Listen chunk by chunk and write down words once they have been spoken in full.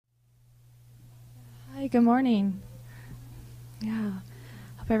good morning. Yeah,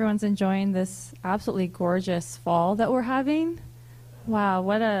 hope everyone's enjoying this absolutely gorgeous fall that we're having. Wow,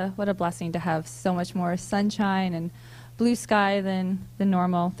 what a blessing to have so much more sunshine and blue sky than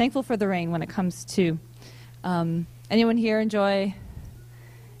normal. Thankful for the rain when it comes to. Anyone here enjoy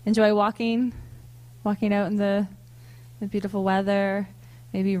walking out in the beautiful weather,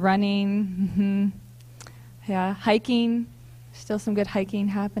 maybe running, yeah, hiking. Still some good hiking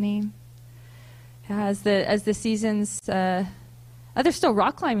happening. Yeah, as the seasons, there's still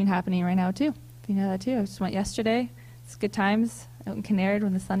rock climbing happening right now too. You know that too. I just went yesterday. It's good times out in Kinnaird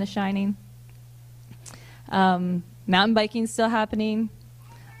when the sun is shining. Mountain biking still happening.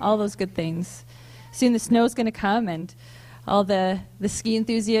 All those good things. Soon the snow's going to come, and all the ski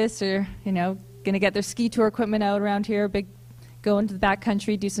enthusiasts are going to get their ski tour equipment out around here. Go into the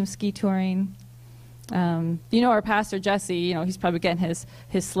backcountry, do some ski touring. Our pastor Jesse, he's probably getting his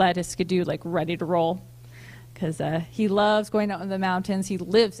sled, his skidoo, ready to roll, because he loves going out in the mountains. He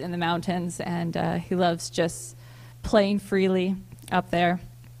lives in the mountains, and he loves just playing freely up there.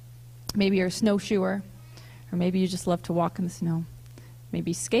 Maybe you're a snowshoer, or maybe you just love to walk in the snow.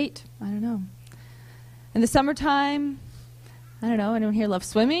 Maybe skate. I don't know. In the summertime, I don't know. Anyone here love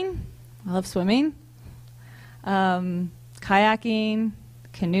swimming? I love swimming. Kayaking,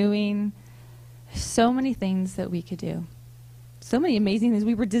 canoeing. So many things that we could do. So many amazing things.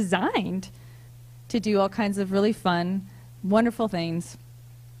 We were designed to do all kinds of really fun, wonderful things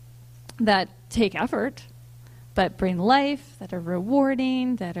that take effort, but bring life, that are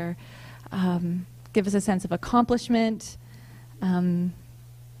rewarding, that are give us a sense of accomplishment. I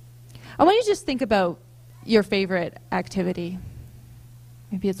want you to just think about your favorite activity.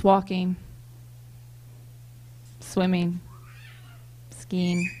 Maybe it's walking, swimming,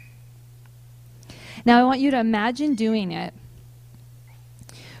 skiing. Now I want you to imagine doing it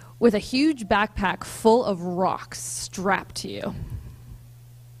with a huge backpack full of rocks strapped to you.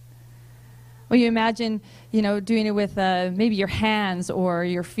 Or you imagine, doing it with maybe your hands or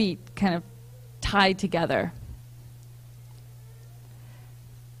your feet kind of tied together.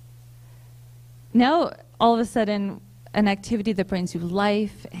 Now, all of a sudden, an activity that brings you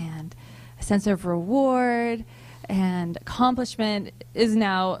life and a sense of reward and accomplishment is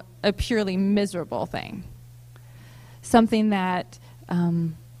now a purely miserable thing. Something that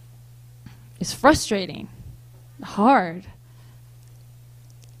is frustrating, hard.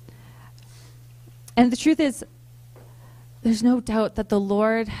 And the truth is, there's no doubt that the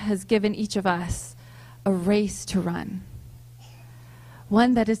Lord has given each of us a race to run.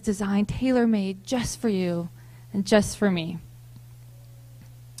 One that is designed, tailor-made just for you and just for me.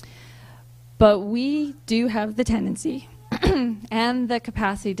 But we do have the tendency and the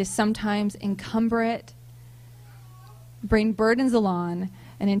capacity to sometimes encumber it, bring burdens along,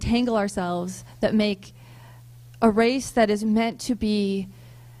 and entangle ourselves that make a race that is meant to be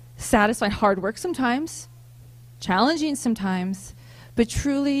satisfying, hard work sometimes, challenging sometimes, but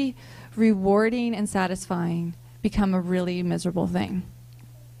truly rewarding and satisfying become a really miserable thing.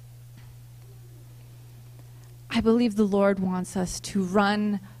 I believe the Lord wants us to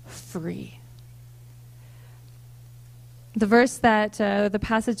run free. The verse that, the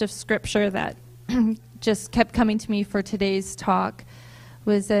passage of Scripture that just kept coming to me for today's talk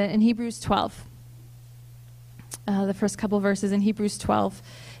was in Hebrews 12. The first couple verses in Hebrews 12.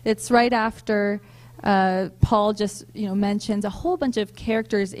 It's right after Paul just mentions a whole bunch of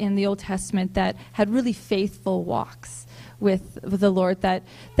characters in the Old Testament that had really faithful walks with the Lord, that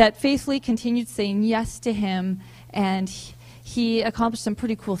faithfully continued saying yes to him, and he accomplished some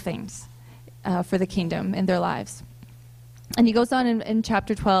pretty cool things for the kingdom in their lives. And he goes on in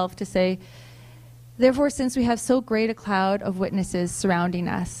chapter 12 to say, "Therefore, since we have so great a cloud of witnesses surrounding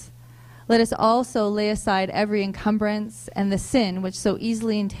us, let us also lay aside every encumbrance and the sin which so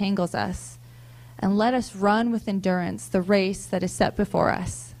easily entangles us, and let us run with endurance the race that is set before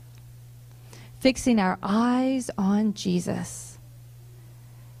us, fixing our eyes on Jesus,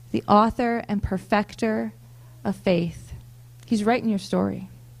 the author and perfecter of faith." He's writing your story.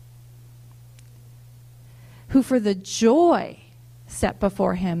 "Who for the joy set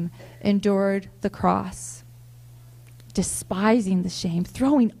before him endured the cross, despising the shame,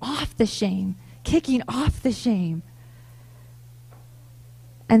 throwing off the shame, kicking off the shame,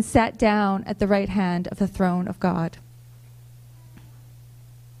 and sat down at the right hand of the throne of God."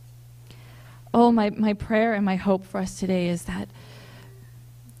 Oh, my prayer and my hope for us today is that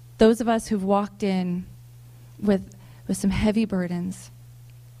those of us who've walked in with some heavy burdens,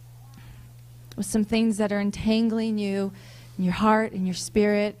 with some things that are entangling you in your heart, in your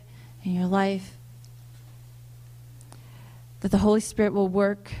spirit, in your life, that the Holy Spirit will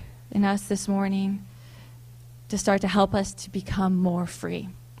work in us this morning to start to help us to become more free.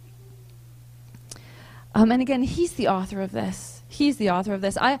 And again, he's the author of this. He's the author of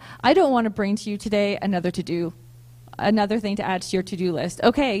this. I don't want to bring to you today another thing to add to your to-do list.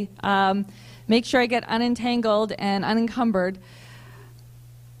 Okay, make sure I get unentangled and unencumbered.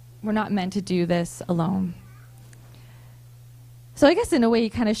 We're not meant to do this alone. So I guess in a way he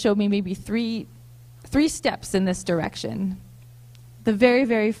kind of showed me maybe three steps in this direction. The very,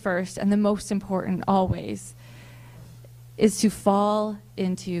 very first and the most important always is to fall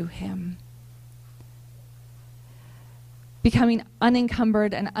into him. Becoming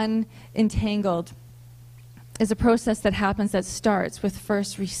unencumbered and unentangled is a process that happens that starts with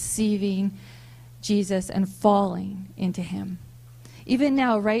first receiving Jesus and falling into him. Even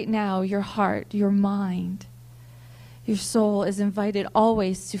now, right now, your heart, your mind, your soul is invited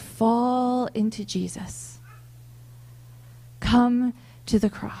always to fall into Jesus. Come to the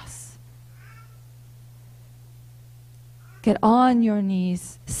cross. Get on your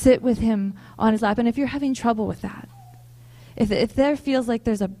knees. Sit with him on his lap. And if you're having trouble with that, if there feels like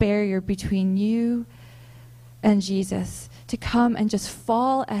there's a barrier between you and Jesus, to come and just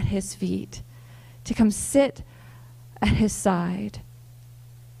fall at his feet, to come sit at his side,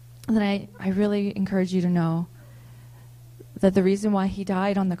 then I really encourage you to know that the reason why he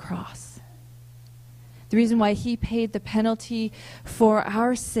died on the cross, the reason why he paid the penalty for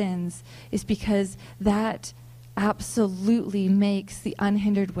our sins, is because that absolutely makes the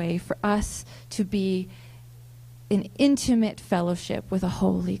unhindered way for us to be in intimate fellowship with a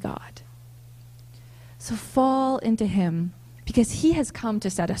holy God. So fall into him, because he has come to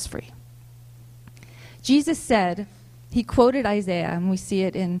set us free. Jesus said, he quoted Isaiah, and we see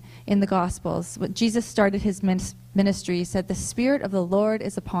it in the Gospels. When Jesus started his ministry, he said, "The Spirit of the Lord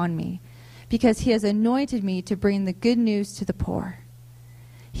is upon me, because he has anointed me to bring the good news to the poor.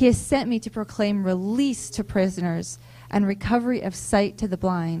 He has sent me to proclaim release to prisoners and recovery of sight to the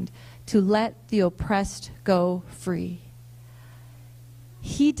blind, to let the oppressed go free."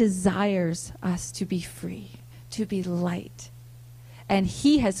 He desires us to be free, to be light, and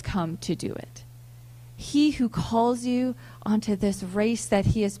he has come to do it. He who calls you onto this race that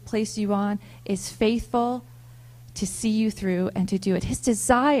he has placed you on is faithful to see you through and to do it. His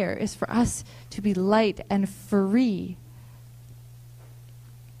desire is for us to be light and free.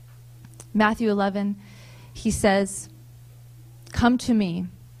 Matthew 11, he says, "Come to me,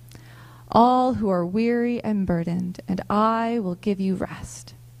 all who are weary and burdened, and I will give you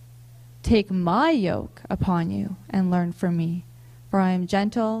rest. Take my yoke upon you and learn from me, for I am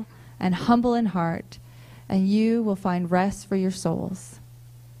gentle and humble in heart, and you will find rest for your souls.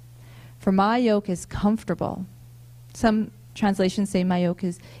 For my yoke is comfortable." Some translations say my yoke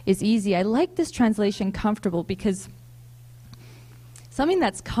is easy. I like this translation, comfortable, because something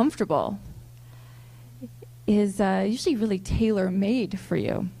that's comfortable is usually really tailor-made for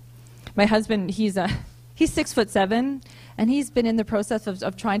you. My husband, he's 6'7", and he's been in the process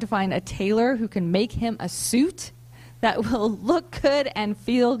of trying to find a tailor who can make him a suit that will look good and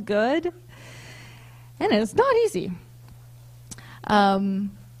feel good. And it's not easy. We're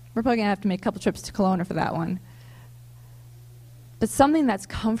probably going to have to make a couple trips to Kelowna for that one. But something that's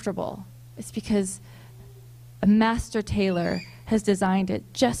comfortable is because a master tailor has designed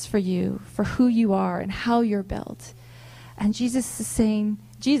it just for you, for who you are and how you're built. And Jesus is saying,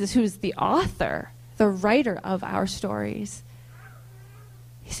 Jesus, who is the author, the writer of our stories,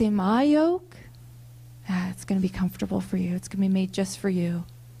 he's saying, my yoke, it's going to be comfortable for you. It's going to be made just for you.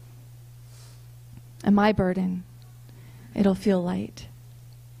 And my burden, it'll feel light.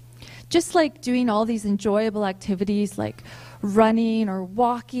 Just like doing all these enjoyable activities like running or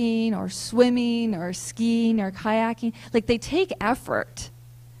walking or swimming or skiing or kayaking, like they take effort.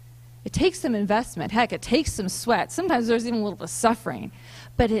 It takes some investment. Heck, it takes some sweat. Sometimes there's even a little bit of suffering.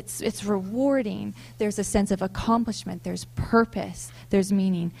 But it's rewarding. There's a sense of accomplishment. There's purpose. There's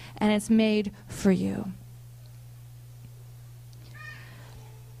meaning. And it's made for you.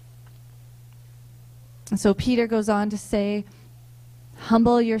 And so Peter goes on to say,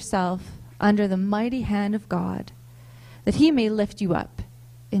 "Humble yourself under the mighty hand of God, that he may lift you up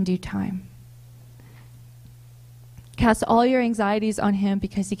in due time. Cast all your anxieties on him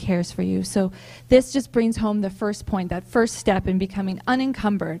because he cares for you." So this just brings home the first point, that first step in becoming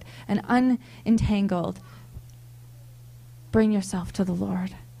unencumbered and unentangled. Bring yourself to the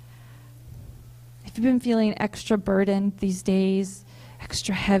Lord. If you've been feeling extra burdened these days,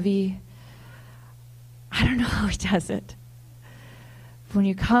 extra heavy, I don't know how he does it. When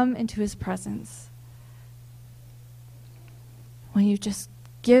you come into his presence, when you just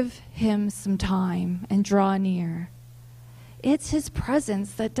give him some time and draw near, it's his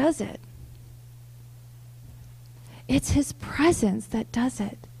presence that does it. It's his presence that does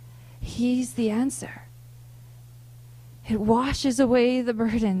it. He's the answer. It washes away the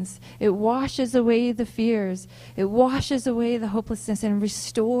burdens. It washes away the fears. It washes away the hopelessness and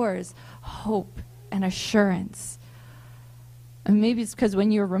restores hope and assurance. And maybe it's because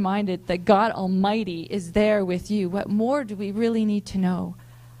when you're reminded that God Almighty is there with you, what more do we really need to know?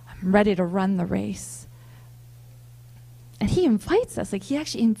 I'm ready to run the race. And he invites us, he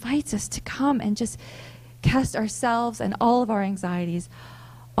actually invites us to come and just cast ourselves and all of our anxieties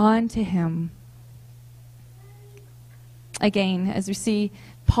onto him. Again, as we see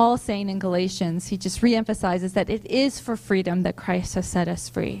Paul saying in Galatians, he just reemphasizes that it is for freedom that Christ has set us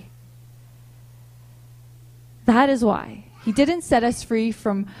free. That is why. He didn't set us free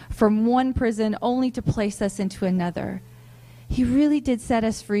from one prison only to place us into another. He really did set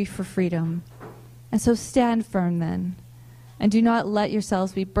us free for freedom. And so stand firm then, and do not let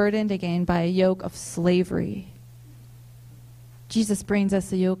yourselves be burdened again by a yoke of slavery. Jesus brings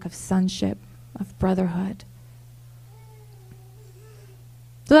us a yoke of sonship, of brotherhood.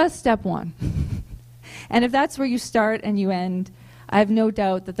 So that's step one. And if that's where you start and you end, I have no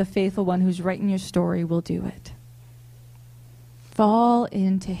doubt that the faithful one who's writing your story will do it. Fall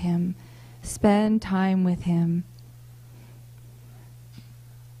into him. Spend time with him.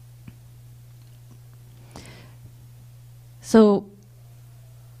 So,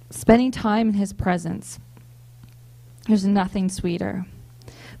 spending time in his presence, there's nothing sweeter.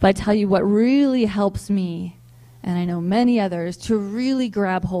 But I tell you what really helps me, and I know many others, to really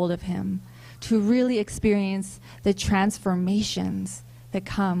grab hold of him, to really experience the transformations that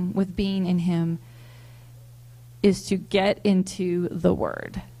come with being in him, is to get into the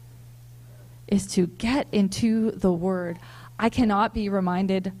Word. I cannot be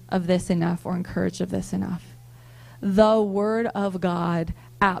reminded of this enough or encouraged of this enough. The Word of God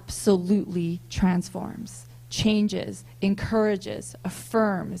absolutely transforms, changes, encourages,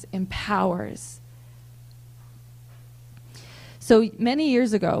 affirms, empowers. So many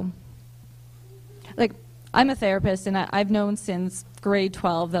years ago, I'm a therapist, and I've known since grade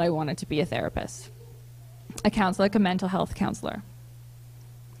 12 that I wanted to be a therapist. A counselor, a mental health counselor.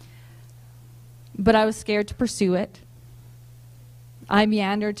 But I was scared to pursue it. I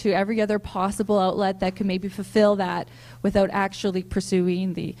meandered to every other possible outlet that could maybe fulfill that without actually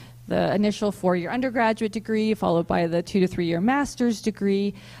pursuing the initial 4-year undergraduate degree, followed by the 2 to 3 year master's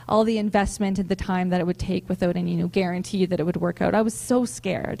degree, all the investment and the time that it would take without any guarantee that it would work out. I was so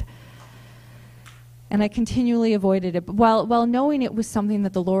scared. And I continually avoided it, while knowing it was something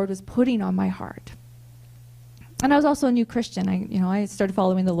that the Lord was putting on my heart. And I was also a new Christian. I started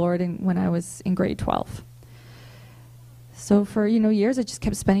following the Lord when I was in grade 12. So for years, I just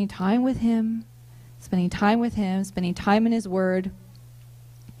kept spending time with him, spending time in his Word.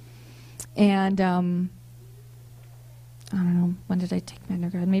 And I don't know, when did I take my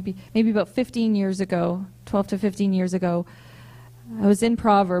undergrad? Maybe about 15 years ago, 12 to 15 years ago, I was in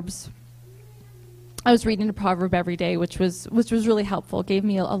Proverbs. I was reading a proverb every day, which was really helpful. It gave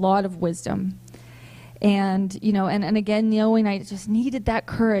me a lot of wisdom. And, and again, knowing I just needed that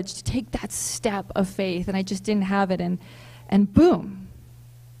courage to take that step of faith, and I just didn't have it. And boom,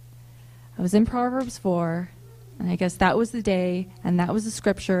 I was in Proverbs 4, and I guess that was the day, and that was the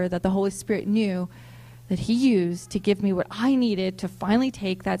scripture that the Holy Spirit knew that he used to give me what I needed to finally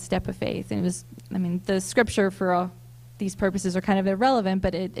take that step of faith. And it was, the scripture for all these purposes are kind of irrelevant,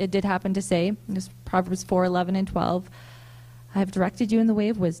 but it did happen to say, just Proverbs 4:11 and 12, I have directed you in the way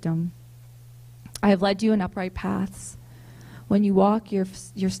of wisdom. I have led you in upright paths. When you walk, your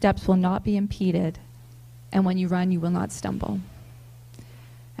steps will not be impeded, and when you run, you will not stumble.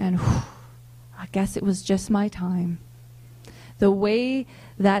 And I guess it was just my time. The way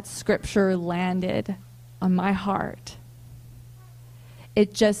that scripture landed on my heart,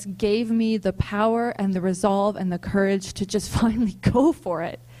 it just gave me the power and the resolve and the courage to just finally go for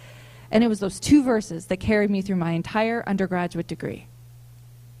it. And it was those 2 verses that carried me through my entire undergraduate degree.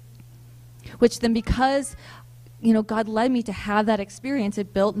 Which then, because, God led me to have that experience,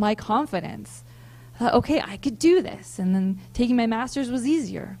 it built my confidence. Okay, I could do this. And then taking my master's was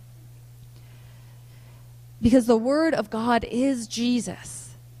easier. Because the Word of God is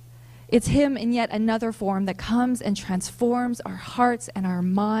Jesus. It's him in yet another form that comes and transforms our hearts and our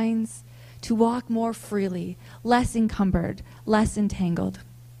minds to walk more freely, less encumbered, less entangled.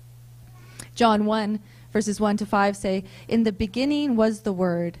 John 1, verses 1 to 5 say, "In the beginning was the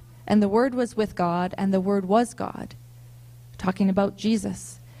Word, and the Word was with God, and the Word was God." Talking about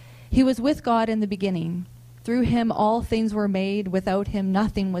Jesus. "He was with God in the beginning. Through him all things were made. Without him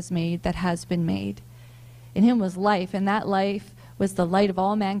nothing was made that has been made. In him was life, and that life was the light of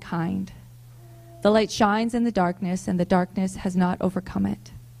all mankind. The light shines in the darkness, and the darkness has not overcome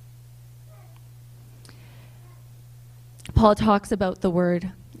it. Paul talks about the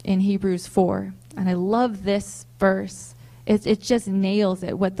word in Hebrews 4, and I love this verse. It just nails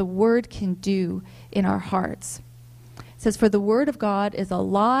it, what the word can do in our hearts. It says, for the word of God is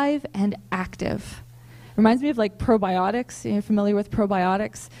alive and active. Reminds me of like probiotics. You're familiar with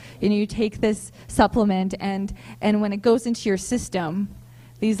probiotics? You take this supplement, and when it goes into your system,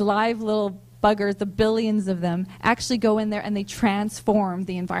 these live little buggers, the billions of them, actually go in there and they transform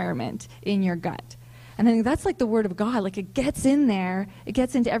the environment in your gut. And I think that's like the word of God. Like it gets in there, it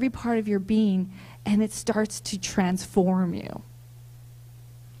gets into every part of your being, and it starts to transform you.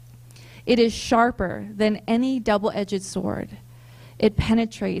 It is sharper than any double-edged sword. It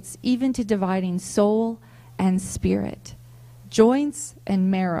penetrates even to dividing soul and spirit, joints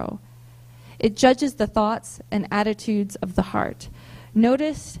and marrow. It judges the thoughts and attitudes of the heart.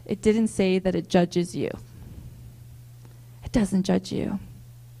 Notice it didn't say that it judges you. It doesn't judge you.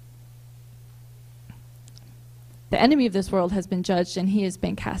 The enemy of this world has been judged, and he has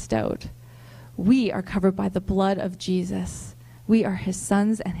been cast out. We are covered by the blood of Jesus. We are his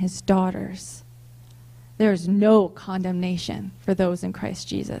sons and his daughters. There is no condemnation for those in Christ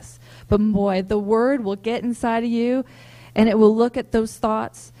Jesus. But boy, the word will get inside of you, and it will look at those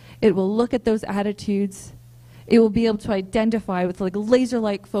thoughts. It will look at those attitudes. It will be able to identify with like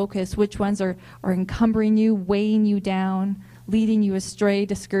laser-like focus which ones are encumbering you, weighing you down, leading you astray,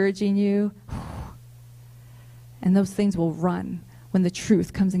 discouraging you. And those things will run when the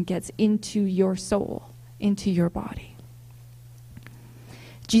truth comes and gets into your soul, into your body.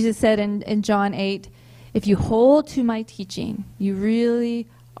 Jesus said in John 8, if you hold to my teaching, you really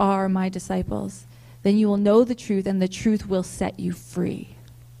are my disciples, then you will know the truth, and the truth will set you free.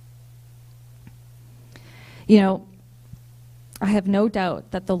 You know, I have no doubt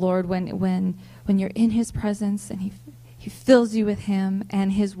that the Lord, when you're in his presence and he fills you with him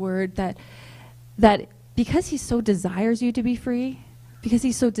and his word, that because he so desires you to be free, because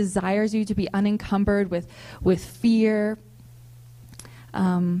he so desires you to be unencumbered with fear,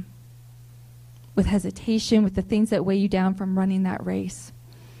 with hesitation, with the things that weigh you down from running that race,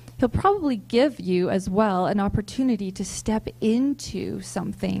 he'll probably give you as well an opportunity to step into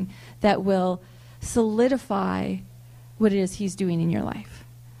something that will solidify what it is he's doing in your life.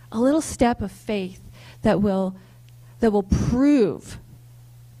 A little step of faith that will prove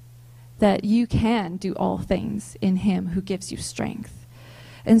that you can do all things in him who gives you strength.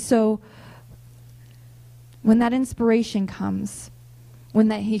 And so when that inspiration comes, when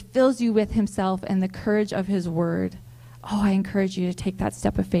that he fills you with himself and the courage of his word, I encourage you to take that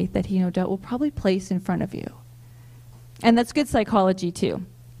step of faith that he no doubt will probably place in front of you. And that's good psychology too.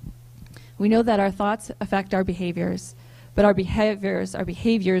 We know that our thoughts affect our behaviors, but our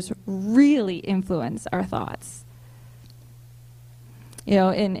behaviors really influence our thoughts. You know,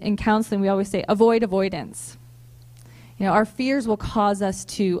 in counseling, we always say, avoid avoidance. You know, our fears will cause us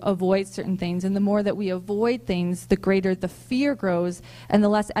to avoid certain things, and the more that we avoid things, the greater the fear grows, and the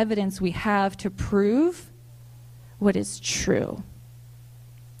less evidence we have to prove what is true.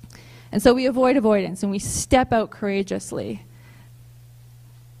 And so we avoid avoidance, and we step out courageously.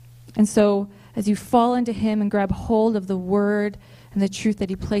 And so as you fall into him and grab hold of the word and the truth that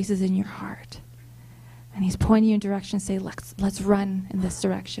he places in your heart, and he's pointing you in direction, say, let's run in this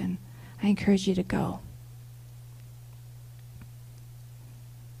direction. I encourage you to go.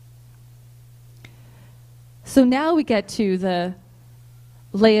 So now we get to the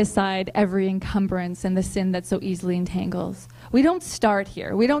lay aside every encumbrance and the sin that so easily entangles. We don't start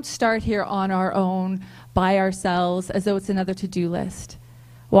here. We don't start here on our own, by ourselves, as though it's another to-do list.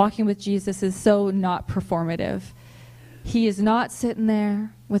 Walking with Jesus is so not performative. He is not sitting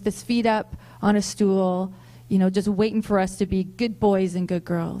there with his feet up on a stool, just waiting for us to be good boys and good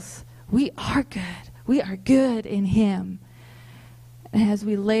girls. We are good. We are good in him. And as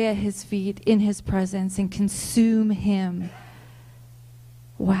we lay at his feet in his presence and consume him,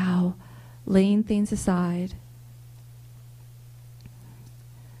 laying things aside,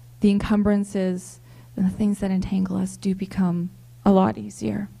 the encumbrances and the things that entangle us do become a lot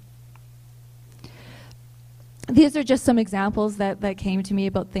easier. These are just some examples that came to me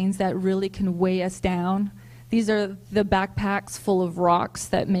about things that really can weigh us down. These are the backpacks full of rocks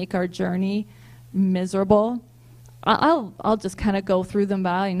that make our journey miserable. I'll just kind of go through them,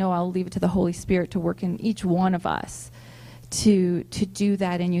 but I know I'll leave it to the Holy Spirit to work in each one of us to do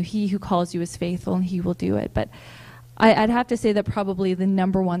that in you. He who calls you is faithful, and he will do it. But I'd have to say that probably the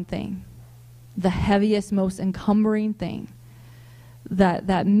number one thing, the heaviest, most encumbering thing,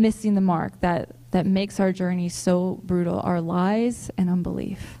 that missing the mark, that makes our journey so brutal, are lies and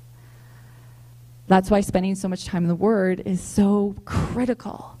unbelief. That's why spending so much time in the Word is so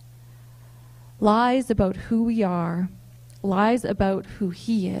critical. Lies about who we are, lies about who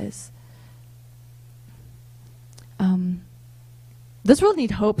He is. This world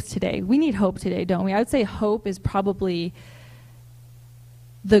needs hope today. We need hope today, don't we? I would say hope is probably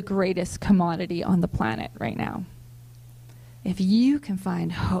the greatest commodity on the planet right now. If you can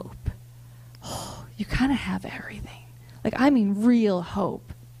find hope, you kind of have everything. Like, I mean, real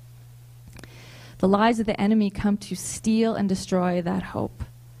hope. The lies of the enemy come to steal and destroy that hope.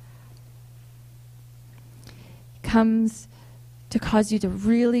 It comes to cause you to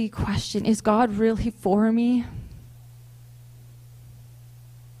really question, is God really for me?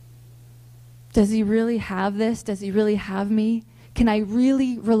 Does He really have this? Does He really have me? Can I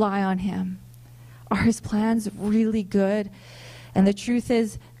really rely on Him? Are His plans really good? And the truth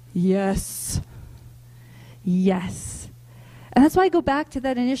is, yes. Yes. And that's why I go back to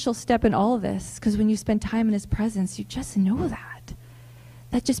that initial step in all of this, because when you spend time in His presence, you just know that.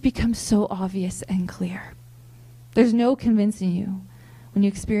 That just becomes so obvious and clear. There's no convincing you when you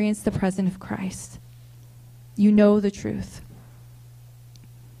experience the presence of Christ. You know the truth.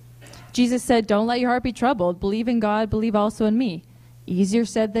 Jesus said, don't let your heart be troubled. Believe in God, believe also in me. Easier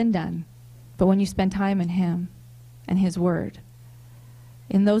said than done. But when you spend time in Him and His Word,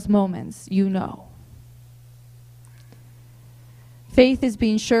 in those moments, you know. Faith is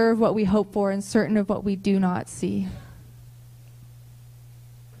being sure of what we hope for and certain of what we do not see.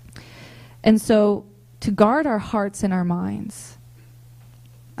 And so, to guard our hearts and our minds,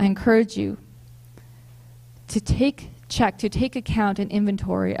 I encourage you to take account and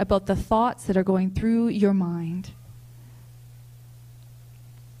inventory about the thoughts that are going through your mind.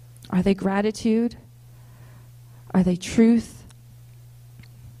 Are they gratitude? Are they truth?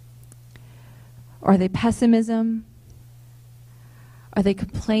 Are they pessimism? Are they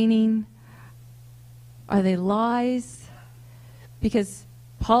complaining? Are they lies? Because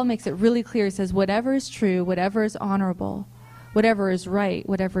Paul makes it really clear. He says, whatever is true, whatever is honorable, whatever is right,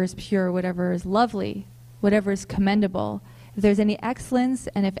 whatever is pure, whatever is lovely, whatever is commendable, if there's any excellence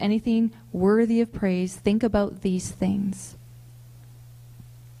and if anything worthy of praise, think about these things.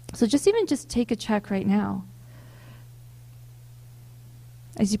 So just take a check right now.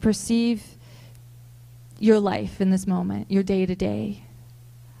 As you perceive your life in this moment, your day-to-day,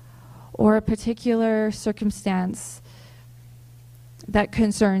 or a particular circumstance that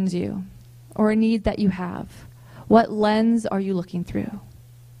concerns you, or a need that you have, what lens are you looking through?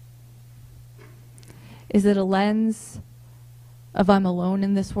 Is it a lens of I'm alone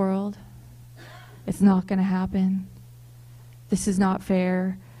in this world? It's not going to happen. This is not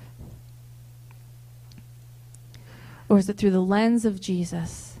fair. Or is it through the lens of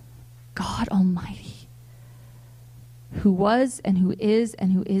Jesus, God Almighty, who was and who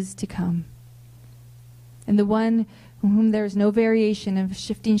is to come, and the one in whom there is no variation of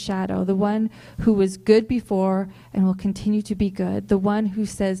shifting shadow, the one who was good before and will continue to be good, the one who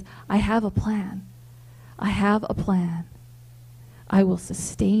says, I have a plan. I have a plan. I will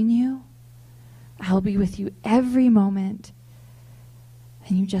sustain you. I'll be with you every moment.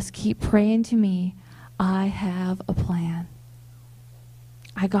 And you just keep praying to me, I have a plan.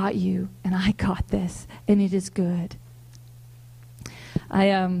 I got you, and I got this, and it is good.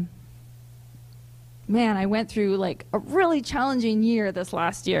 I went through like a really challenging year this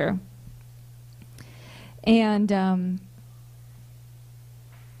last year. And I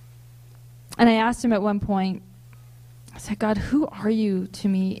asked Him at one point, I said, God, who are you to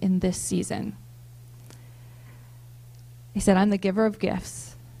me in this season? He said, I'm the giver of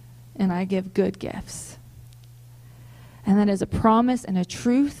gifts, and I give good gifts. And that is a promise and a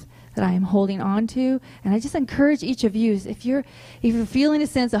truth that I am holding on to. And I just encourage each of you, if you're feeling a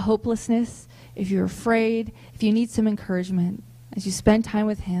sense of hopelessness, if you're afraid, if you need some encouragement, as you spend time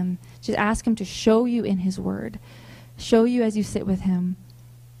with Him, just ask Him to show you in His Word, show you as you sit with Him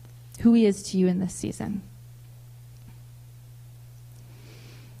who He is to you in this season.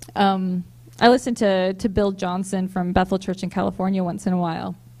 I listen to Bill Johnson from Bethel Church in California once in a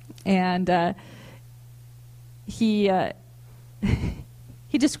while, and he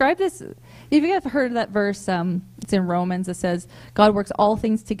described this. If you have heard that verse, it's in Romans. It says, God works all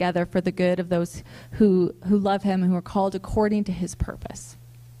things together for the good of those who love Him and who are called according to His purpose.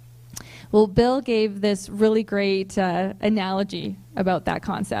 Well, Bill gave this really great analogy about that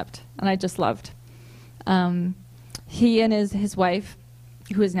concept, and I just loved. He and his wife,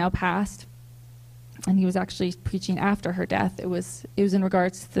 who is now passed, and he was actually preaching after her death. It was in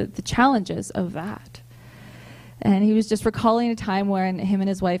regards to the challenges of that. And he was just recalling a time when him and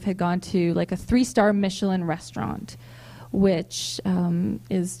his wife had gone to like a 3-star Michelin restaurant which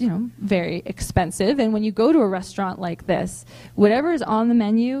is, very expensive. And when you go to a restaurant like this, whatever is on the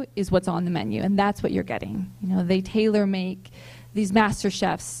menu is what's on the menu, and that's what you're getting. They tailor make. These master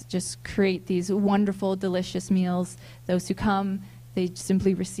chefs just create these wonderful, delicious meals. Those who come, they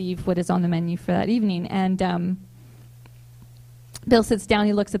simply receive what is on the menu for that evening. And Bill sits down,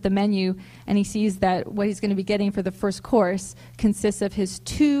 he looks at the menu, and he sees that what he's going to be getting for the first course consists of his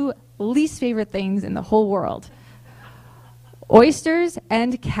 2 least favorite things in the whole world: oysters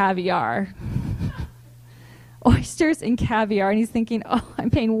and caviar. Oysters and caviar. And he's thinking, oh, I'm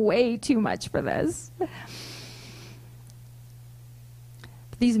paying way too much for this.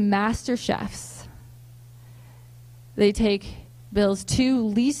 These master chefs, they take Bill's 2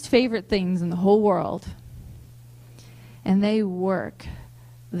 least favorite things in the whole world, and they work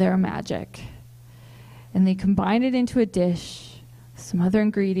their magic. And they combine it into a dish, some other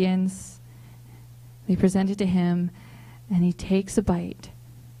ingredients. They present it to him, and he takes a bite.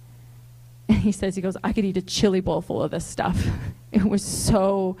 And he goes, I could eat a chili bowl full of this stuff. It was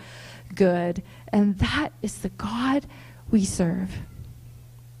so good. And that is the God we serve.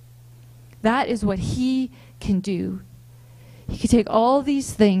 That is what he can do. He can take all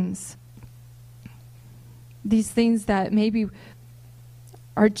these things that maybe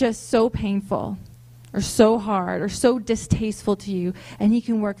are just so painful or so hard or so distasteful to you, and he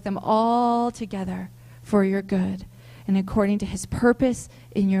can work them all together for your good and according to his purpose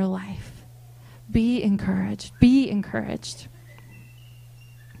in your life. Be encouraged. Be encouraged.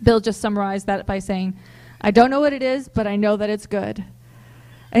 Bill just summarized that by saying, I don't know what it is, but I know that it's good.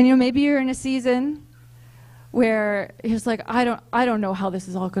 And maybe you're in a season where you're just like, I don't know how this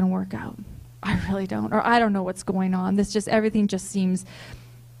is all going to work out. I really don't. Or I don't know what's going on. Everything just seems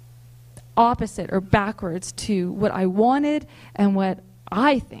opposite or backwards to what I wanted and what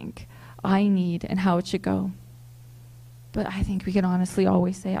I think I need and how it should go. But I think we can honestly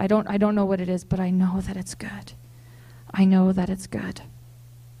always say, I don't know what it is, but I know that it's good. I know that it's good.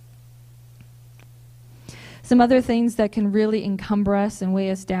 Some other things that can really encumber us and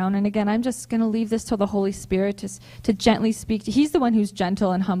weigh us down. And again, I'm just going to leave this to the Holy Spirit to gently speak. He's the one who's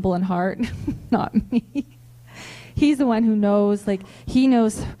gentle and humble in heart, not me. He's the one who knows, he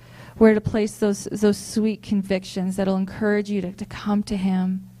knows where to place those sweet convictions that'll encourage you to come to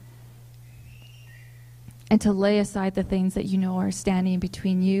him and to lay aside the things that are standing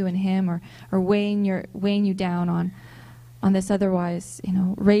between you and him or weighing you down on this otherwise,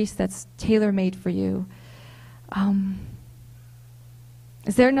 race that's tailor-made for you.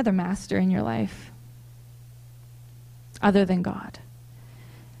 Is there another master in your life other than God?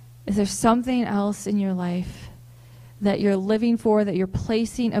 Is there something else in your life that you're living for, that you're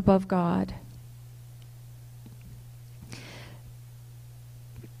placing above God,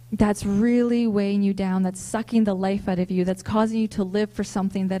 that's really weighing you down, that's sucking the life out of you, that's causing you to live for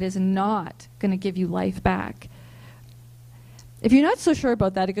something that is not going to give you life back? If you're not so sure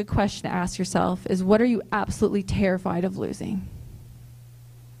about that, a good question to ask yourself is, what are you absolutely terrified of losing?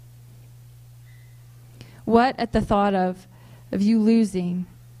 What at the thought of you losing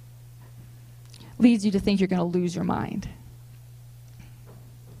leads you to think you're going to lose your mind?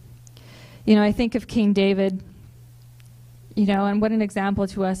 I think of King David, and what an example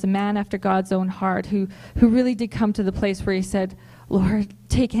to us, a man after God's own heart who really did come to the place where he said, Lord,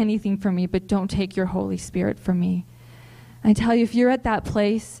 take anything from me, but don't take your Holy Spirit from me. I tell you, if you're at that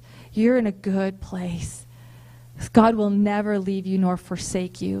place, you're in a good place. God will never leave you nor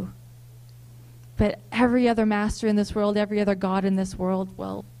forsake you. But every other master in this world, every other God in this world,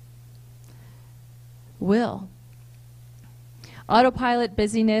 will. Autopilot,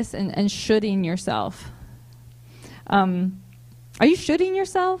 busyness, and shoulding yourself. Are you shoulding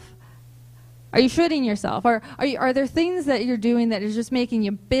yourself? Are you shoulding yourself? Are there things that you're doing that is just making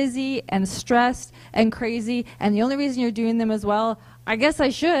you busy and stressed and crazy, and the only reason you're doing them as well, I guess I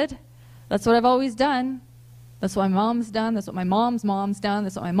should. That's what I've always done. That's what my mom's done. That's what my mom's mom's done.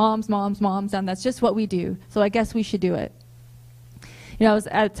 That's what my mom's mom's mom's done. That's just what we do. So I guess we should do it. I was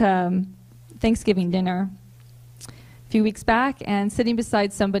at Thanksgiving dinner a few weeks back and sitting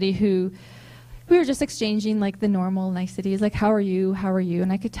beside somebody who we were just exchanging the normal niceties, how are you,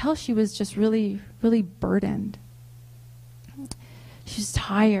 and I could tell she was just really, really burdened. She was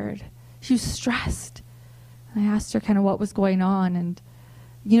tired. She was stressed. And I asked her kind of what was going on, and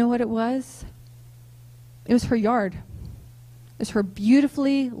you know what it was? It was her yard. It was her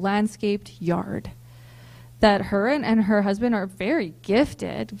beautifully landscaped yard that her and her husband are very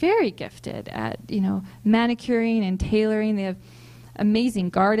gifted at, manicuring and tailoring. They have amazing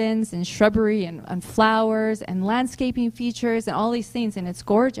gardens and shrubbery and flowers and landscaping features and all these things, and it's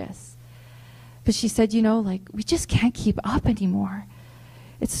gorgeous. But she said, you know, like, we just can't keep up anymore.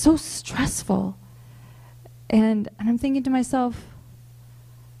 It's so stressful. And I'm thinking to myself,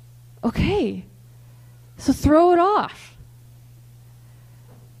 okay, so throw it off.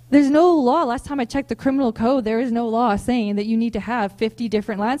 There's no law. Last time I checked the criminal code, there is no law saying that you need to have 50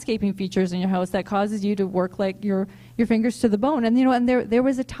 different landscaping features in your house that causes you to work like your fingers to the bone. And, you know, and there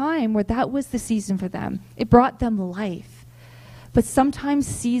was a time where that was the season for them. It brought them life. But sometimes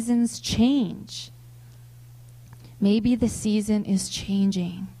seasons change. Maybe the season is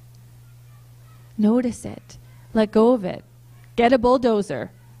changing. Notice it. Let go of it. Get a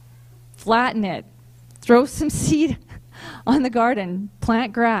bulldozer. Flatten it. Throw some seed on the garden.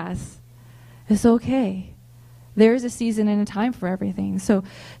 Plant grass. It's okay. There's a season and a time for everything. So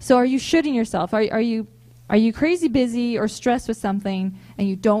are you shooting yourself? Are you crazy busy or stressed with something and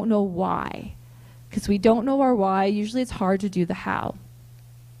you don't know why? Because we don't know our why. Usually it's hard to do the how.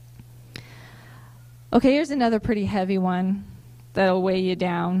 Okay, here's another pretty heavy one that'll weigh you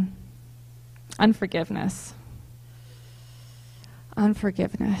down. Unforgiveness.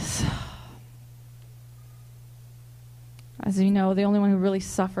 Unforgiveness. As you know, the only one who really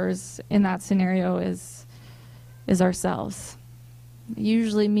suffers in that scenario is ourselves. It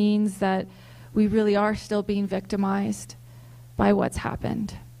usually means that we really are still being victimized by what's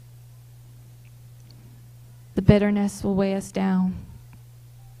happened. The bitterness will weigh us down.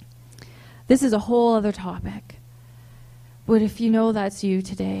 This is a whole other topic. But if you know that's you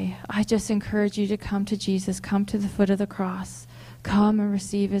today, I just encourage you to come to Jesus, come to the foot of the cross, come and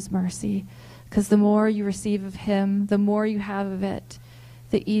receive his mercy. Because the more you receive of him, the more you have of it,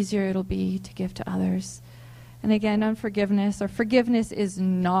 the easier it'll be to give to others. And again, unforgiveness or forgiveness is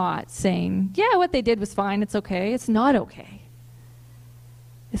not saying, yeah, what they did was fine, it's okay. It's not okay.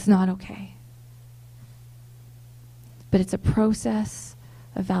 It's not okay. But it's a process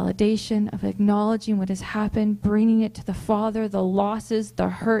of validation, of acknowledging what has happened, bringing it to the Father, the losses, the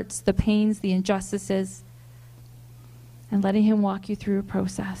hurts, the pains, the injustices, and letting him walk you through a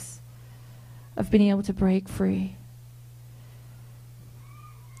process of being able to break free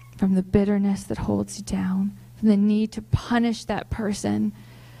from the bitterness that holds you down, from the need to punish that person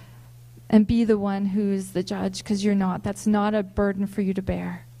and be the one who's the judge, because you're not. That's not a burden for you to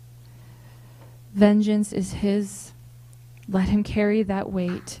bear. Vengeance is his. Let him carry that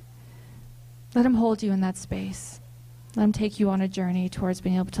weight. Let him hold you in that space. Let him take you on a journey towards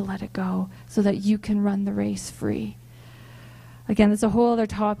being able to let it go so that you can run the race free. Again, it's a whole other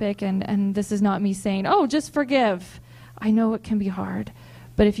topic, and this is not me saying, oh, just forgive. I know it can be hard,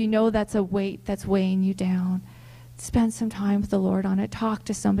 but if you know that's a weight that's weighing you down, spend some time with the Lord on it. Talk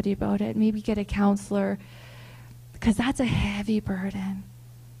to somebody about it. Maybe get a counselor, because that's a heavy burden.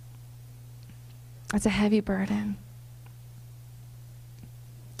 That's a heavy burden.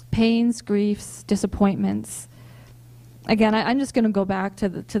 Pains, griefs, disappointments. Again, I'm just going to go back to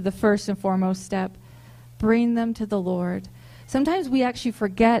the first and foremost step. Bring them to the Lord. Sometimes we actually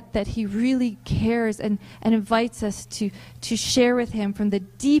forget that he really cares and invites us to share with him from the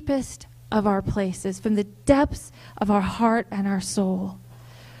deepest of our places, from the depths of our heart and our soul.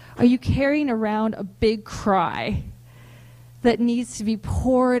 Are you carrying around a big cry that needs to be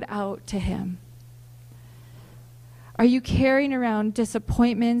poured out to him? Are you carrying around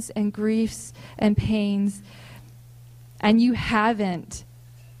disappointments and griefs and pains, and you haven't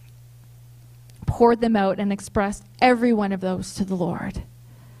poured them out and expressed every one of those to the Lord?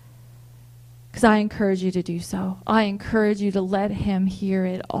 Because I encourage you to do so. I encourage you to let him hear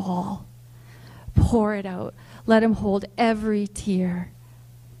it all. Pour it out. Let him hold every tear.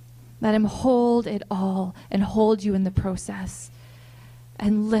 Let him hold it all and hold you in the process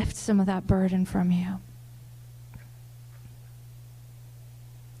and lift some of that burden from you.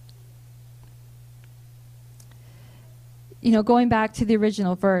 You know, going back to the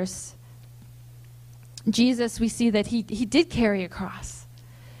original verse, Jesus, we see that he did carry a cross.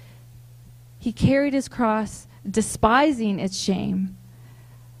 He carried his cross, despising its shame.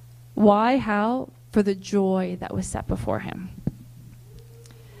 Why? How? For the joy that was set before him.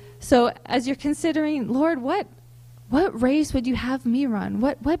 So as you're considering, Lord, what race would you have me run?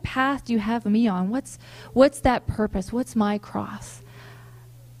 What path do you have me on? What's that purpose? What's my cross?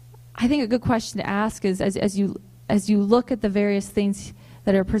 I think a good question to ask is, as you look at the various things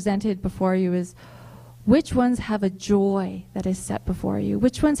that are presented before you, is which ones have a joy that is set before you?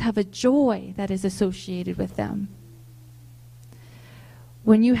 Which ones have a joy that is associated with them?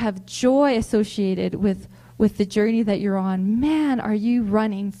 When you have joy associated with the journey that you're on, man, are you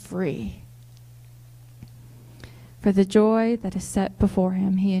running free. For the joy that is set before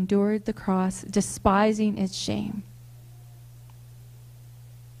him, he endured the cross, despising its shame.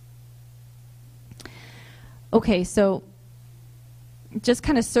 Okay, so just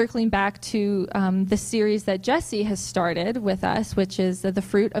kind of circling back to the series that Jesse has started with us, which is the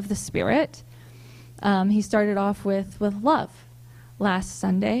fruit of the Spirit. He started off with love last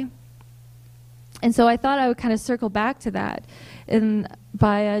Sunday. And so I thought I would kind of circle back to that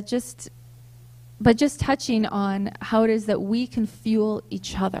by just touching on how it is that we can fuel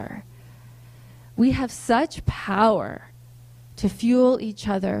each other. We have such power to fuel each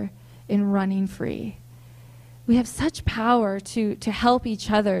other in running free. We have such power to help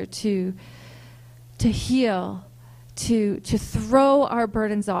each other, to heal, to throw our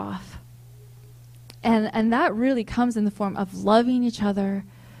burdens off. And that really comes in the form of loving each other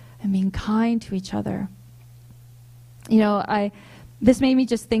and being kind to each other. You know, this made me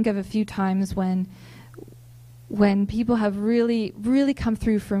just think of a few times when people have really, really come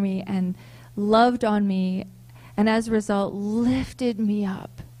through for me and loved on me, and as a result lifted me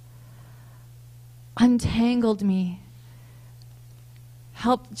up, untangled me,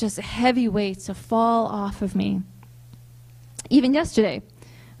 helped just heavy weights to fall off of me. Even yesterday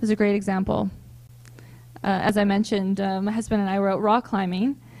was a great example. As I mentioned, my husband and I were out rock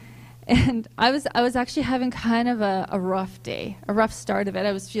climbing, and I was actually having kind of a rough day, a rough start of it.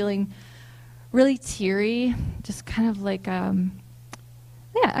 I was feeling really teary, just kind of like,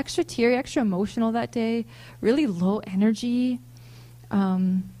 extra teary, extra emotional that day, really low energy.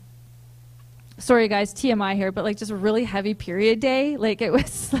 Sorry guys, TMI here, but like just a really heavy period day. Like it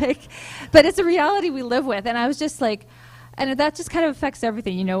was like, but it's a reality we live with. And I was just like, and that just kind of affects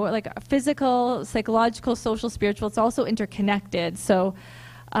everything, you know, like physical, psychological, social, spiritual, it's also interconnected. So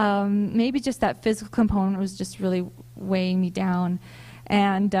maybe just that physical component was just really weighing me down.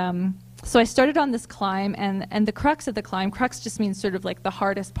 And so I started on this climb, and the crux of the climb, crux just means sort of like the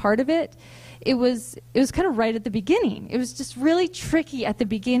hardest part of it. It was kind of right at the beginning. It was just really tricky at the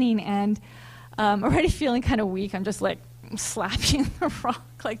beginning, and already feeling kind of weak. I'm just like slapping the rock,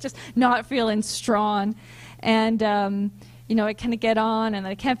 like just not feeling strong. And, you know, I kind of get on, and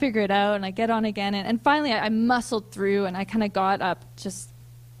I can't figure it out, and I get on again. And finally, I muscled through, and I kind of got up just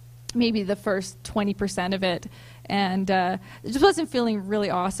maybe the first 20% of it. And it just wasn't feeling really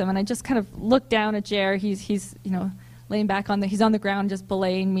awesome. And I just kind of looked down at Jer. He's you know, laying back he's on the ground just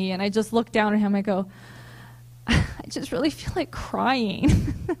belaying me. And I just looked down at him. I go, I just really feel like crying.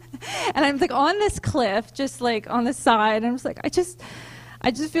 And I'm like on this cliff, just like on the side. And I'm just like, I just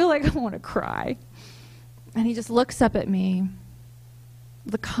feel like I want to cry. And he just looks up at me,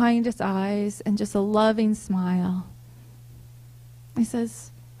 the kindest eyes and just a loving smile. He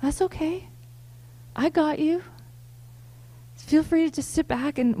says, "That's okay. I got you. Feel free to just sit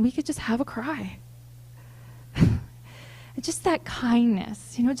back and we could just have a cry." And just that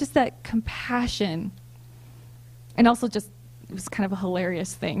kindness, you know, just that compassion. And also just, it was kind of a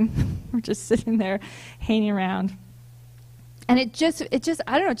hilarious thing. We're just sitting there hanging around. And it just,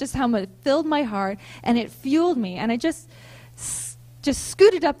 I don't know, just how much it filled my heart, and it fueled me. And I just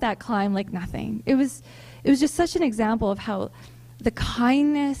scooted up that climb like nothing. It was just such an example of how the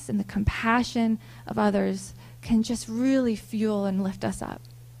kindness and the compassion of others can just really fuel and lift us up.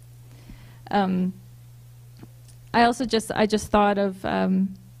 I just thought of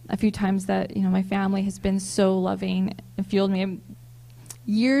a few times that, you know, my family has been so loving and fueled me.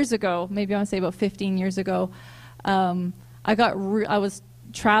 Years ago, maybe I want to say about 15 years ago, I was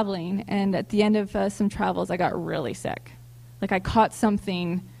traveling, and at the end of some travels, I got really sick. Like I caught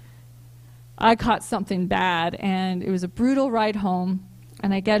something bad, and it was a brutal ride home.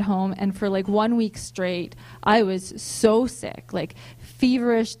 And I get home, and for like 1 week straight, I was so sick, like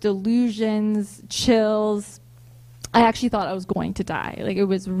feverish, delusions, chills. I actually thought I was going to die. Like it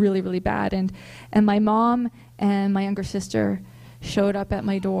was really, really bad. And my mom and my younger sister showed up at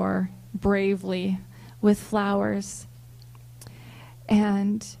my door bravely with flowers.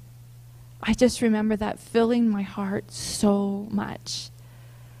 And I just remember that filling my heart so much.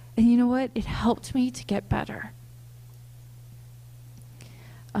 And you know what? It helped me to get better.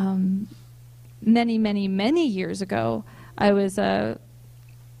 Many, many, many years ago, I was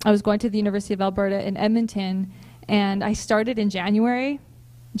going to the University of Alberta in Edmonton, and I started in January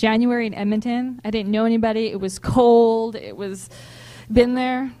in Edmonton. I didn't know anybody. It was cold. It was been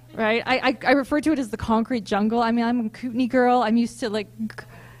there, right? I refer to it as the concrete jungle. I mean, I'm a Kootenai girl. I'm used to like,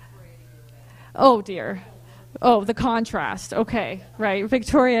 oh dear. Oh, the contrast. Okay, right.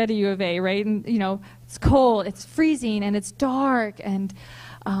 Victoria to U of A, right? And, you know, it's cold, it's freezing, and it's dark, and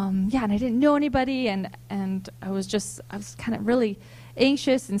and I didn't know anybody, and I was kind of really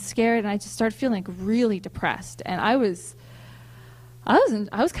anxious and scared, and I just started feeling like really depressed. And I was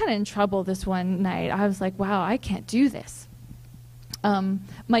kind of in trouble this one night. I was like, wow, I can't do this.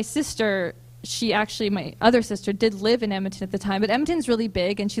 My sister she actually, my other sister, did live in Edmonton at the time, but Edmonton's really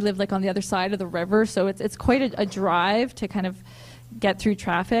big, and she lived like on the other side of the river, so it's quite a drive to kind of get through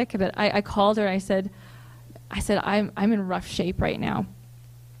traffic. But I called her, and I said I'm in rough shape right now.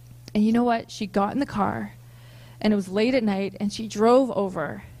 And you know what? She got in the car, and it was late at night, and she drove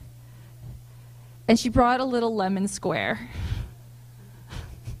over, and she brought a little lemon square.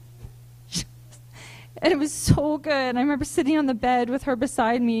 And it was so good. And I remember sitting on the bed with her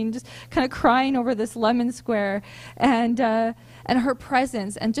beside me and just kind of crying over this lemon square and her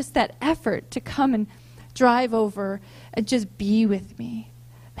presence and just that effort to come and drive over and just be with me.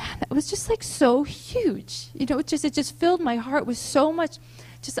 Man, that was just like so huge. You know, it just filled my heart with so much.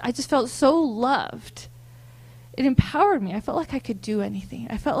 I just felt so loved. It empowered me. I felt like I could do anything.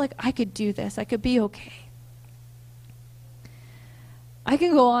 I felt like I could do this. I could be okay. I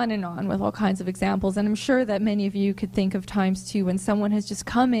can go on and on with all kinds of examples, and I'm sure that many of you could think of times too when someone has just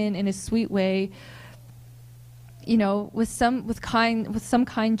come in a sweet way, you know, with some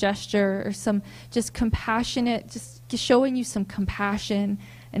kind gesture or some just compassionate, just showing you some compassion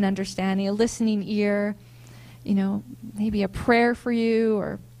and understanding, a listening ear, you know, maybe a prayer for you.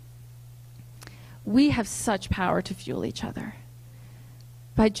 Or we have such power to fuel each other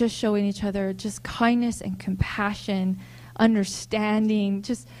by just showing each other just kindness and compassion, understanding,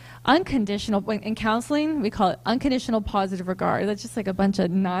 just unconditional. In counseling, we call it unconditional positive regard. That's just like a bunch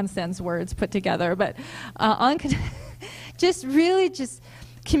of nonsense words put together, but just really just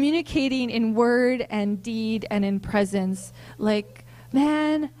communicating in word and deed and in presence. Like,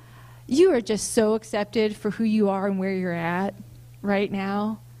 man, you are just so accepted for who you are and where you're at right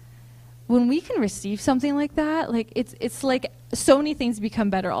now. When we can receive something like that, like it's like so many things become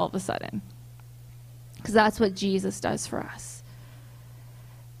better all of a sudden. Because that's what Jesus does for us.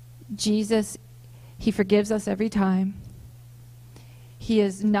 Jesus, he forgives us every time. He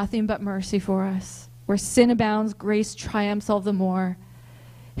is nothing but mercy for us. Where sin abounds, grace triumphs all the more.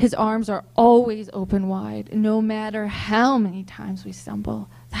 His arms are always open wide, no matter how many times we stumble.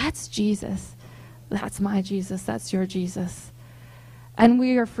 That's Jesus. That's my Jesus. That's your Jesus. And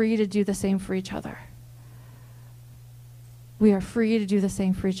we are free to do the same for each other. We are free to do the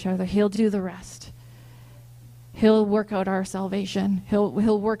same for each other. He'll do the rest. He'll work out our salvation. He'll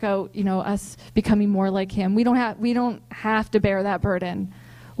work out, you know, us becoming more like him. We don't have to bear that burden.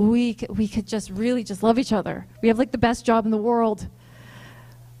 We could just really just love each other. We have like the best job in the world.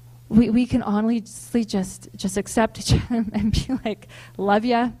 We can honestly just accept each other and be like, love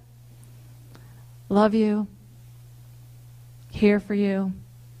you, here for you,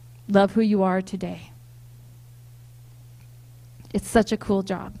 love who you are today. It's such a cool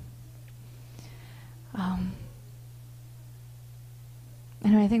job.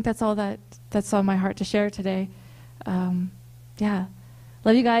 And I think that's on my heart to share today. Yeah,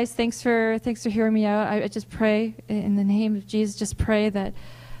 love you guys. Thanks for hearing me out. I just pray in the name of Jesus. Just pray that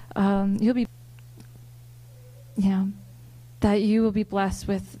you'll be, that you will be blessed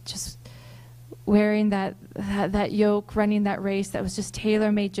with just wearing that yoke, running that race that was just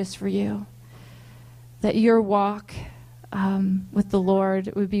tailor-made just for you. That your walk with the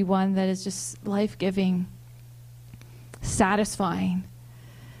Lord would be one that is just life-giving, satisfying,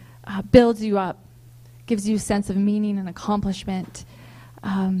 builds you up, gives you a sense of meaning and accomplishment.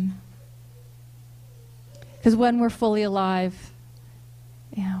 Because when we're fully alive,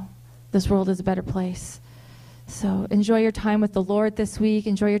 this world is a better place. So enjoy your time with the Lord this week.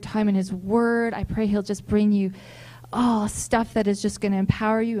 Enjoy your time in his word. I pray he'll just bring you stuff that is just going to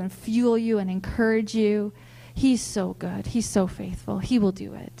empower you and fuel you and encourage you. He's so good. He's so faithful. He will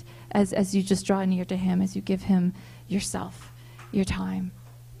do it as you just draw near to him, as you give him yourself, your time,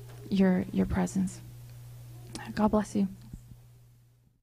 your presence. God bless you.